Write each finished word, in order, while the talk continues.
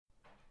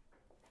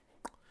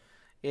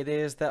It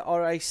is the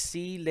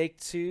RAC leg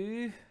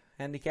 2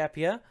 handicap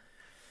here.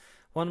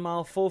 1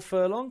 mile 4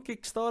 furlong.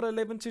 Kickstart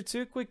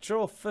 11-2. Quick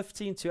draw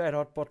 15-8.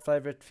 Hot pot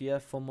favourite here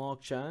for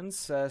Mark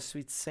Jones.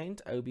 Sweet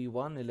Scent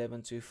OB1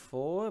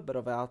 11-4. A bit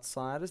of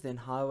outsiders. Then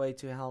Highway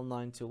to Hell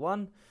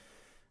 9-1.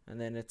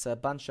 And then it's a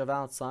bunch of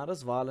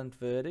outsiders. Violent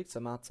Verdict.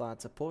 Some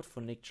outside support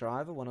for Nick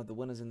Driver. One of the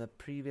winners in the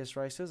previous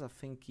races. I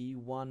think he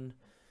won.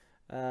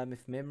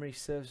 If memory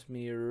serves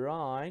me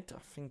right, I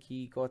think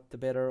he got the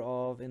better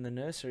of in the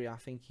nursery. I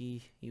think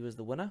he was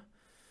the winner.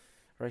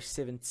 Race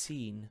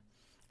 17.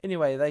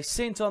 Anyway, they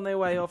sent on their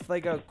way off. They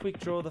go quick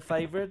draw the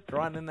favourite.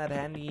 Right in that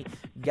handy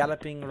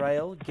galloping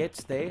rail.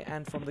 Gets there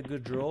and from the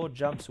good draw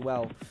jumps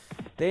well.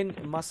 Then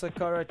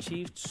Masakara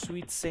achieved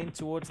Sweet Scent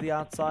towards the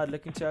outside,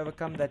 looking to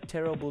overcome that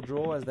terrible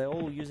draw as they're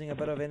all using a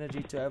bit of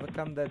energy to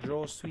overcome that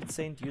draw. Sweet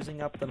Scent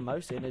using up the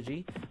most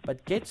energy,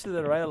 but gets to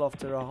the rail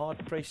after a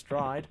hard-pressed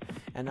ride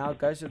and now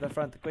goes to the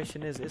front. The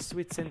question is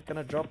Sweet Scent going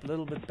to drop a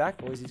little bit back,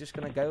 or is he just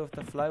going to go with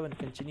the flow and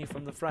continue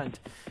from the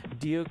front?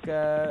 Duke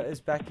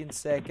is back in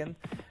second.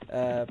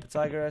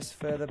 Pythagoras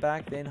further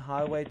back, then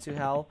Highway to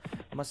Hell.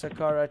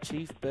 Masakara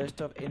Chief, burst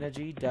of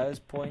energy, does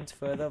point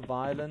further.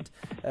 Violent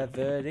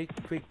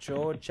Verdict, quick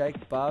draw,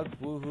 Jake Bug,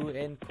 Woohoo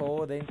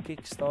Encore, then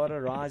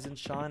Kickstarter, Rise and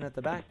Shine at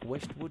the back.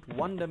 Westwood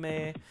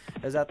Wondermare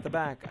is at the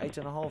back,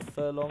 8.5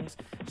 furlongs.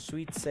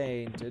 Sweet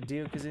Saint,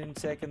 Duke is in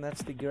second,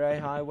 that's the grey.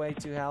 Highway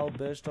to Hell,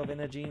 burst of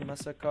energy,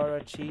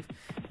 Masakara Chief,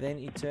 then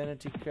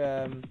Eternity.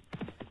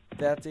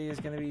 That is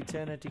going to be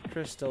Eternity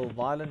Crystal.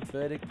 Violent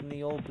Verdict in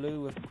the all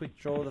blue with Quick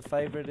Draw. The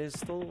favourite is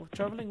still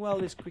travelling well.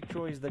 This Quick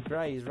Draw is the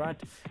grey. He's right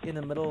in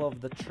the middle of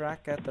the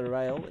track at the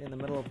rail. In the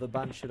middle of the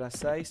bunch, should I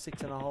say.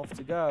 6.5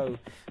 to go.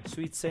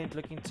 Sweet Saint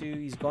looking to...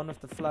 He's gone with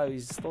the flow.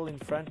 He's still in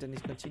front and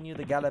he's continued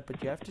the gallop.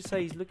 But you have to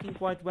say he's looking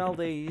quite well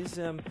there. He's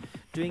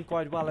doing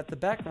quite well. At the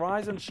back,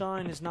 Rise and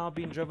Shine is now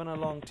being driven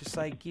along to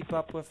say keep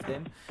up with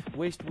them.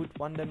 Westwood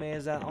Wondermare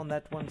is on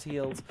that one's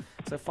heels.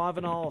 So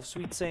 5.5.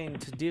 Sweet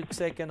Saint. Duke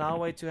second.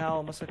 Highway to Hell.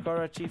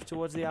 Masakara Chief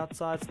towards the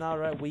outsides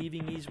now,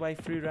 weaving his way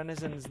through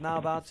runners and is now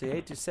about to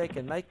head to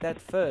second. Make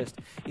that first.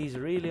 He's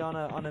really on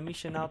a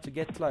mission now to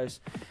get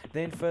close.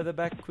 Then further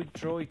back, Quick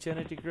Draw,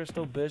 Eternity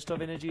Crystal, burst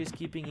of energy is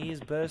keeping his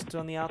burst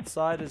on the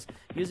outside, is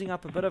using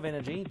up a bit of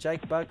energy.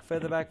 Jake Bug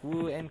further back,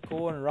 Woo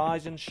Encore and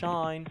Rise and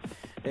Shine.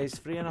 There's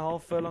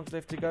 3.5 furlongs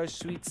left to go.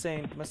 Sweet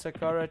Saint,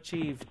 Masakara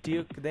Chief,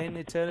 Duke, then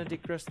Eternity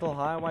Crystal,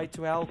 Highway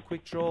to Hell,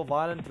 Quick Draw,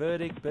 Violent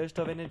Verdict, burst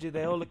of energy.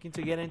 They're all looking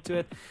to get into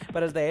it,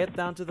 but as they head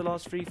down to the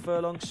last 3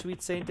 furlongs,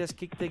 Sweet Saint has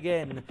kicked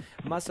again.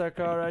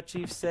 Masakara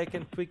Chief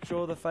second. Quick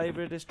Draw, the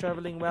favourite, is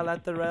travelling well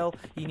at the rail.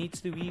 He needs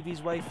to weave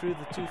his way through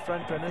the 2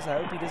 front runners.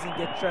 I hope he doesn't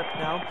get trapped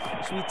now.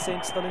 Sweet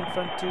Saint still in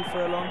front, 2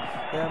 furlong.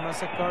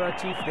 Masakara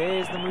Chief,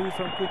 there's the move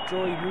from Quick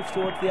Draw. He moves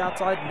towards the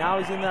outside. Now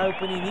he's in the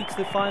open. He needs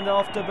to find the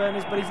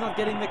afterburners, but he's not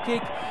getting the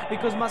kick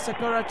because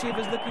Masakara Chief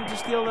is looking to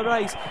steal the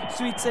race.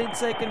 Sweet Saint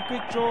second.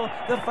 Quick Draw,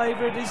 the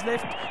favourite, is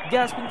left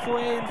gasping for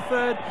air in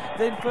third.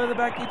 Then further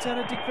back,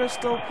 Eternity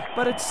Crystal,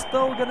 but it's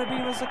still going to be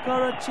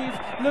Masakara Chief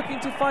looking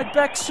to fight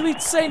back.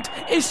 Sweet Saint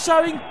is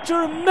showing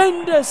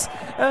tremendous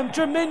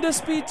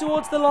speed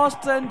towards the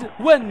last and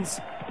wins.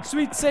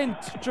 Sweet Saint,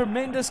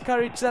 tremendous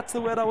courage, that's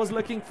the word I was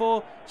looking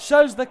for.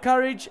 Shows the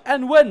courage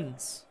and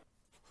wins.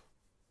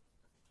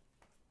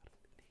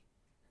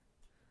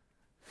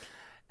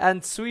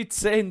 And Sweet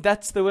Saint,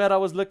 that's the word I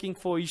was looking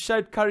for. He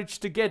showed courage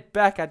to get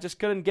back. I just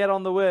couldn't get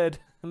on the word.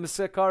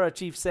 Masakara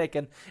Chief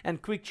second.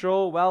 And Quick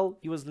Draw, well,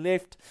 he was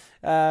left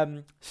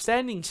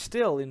standing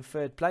still in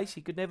third place.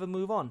 He could never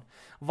move on.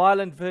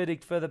 Violent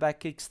Verdict further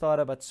back,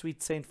 Kickstarter, but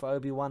Sweet Saint for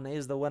OB1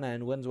 is the winner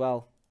and wins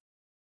well.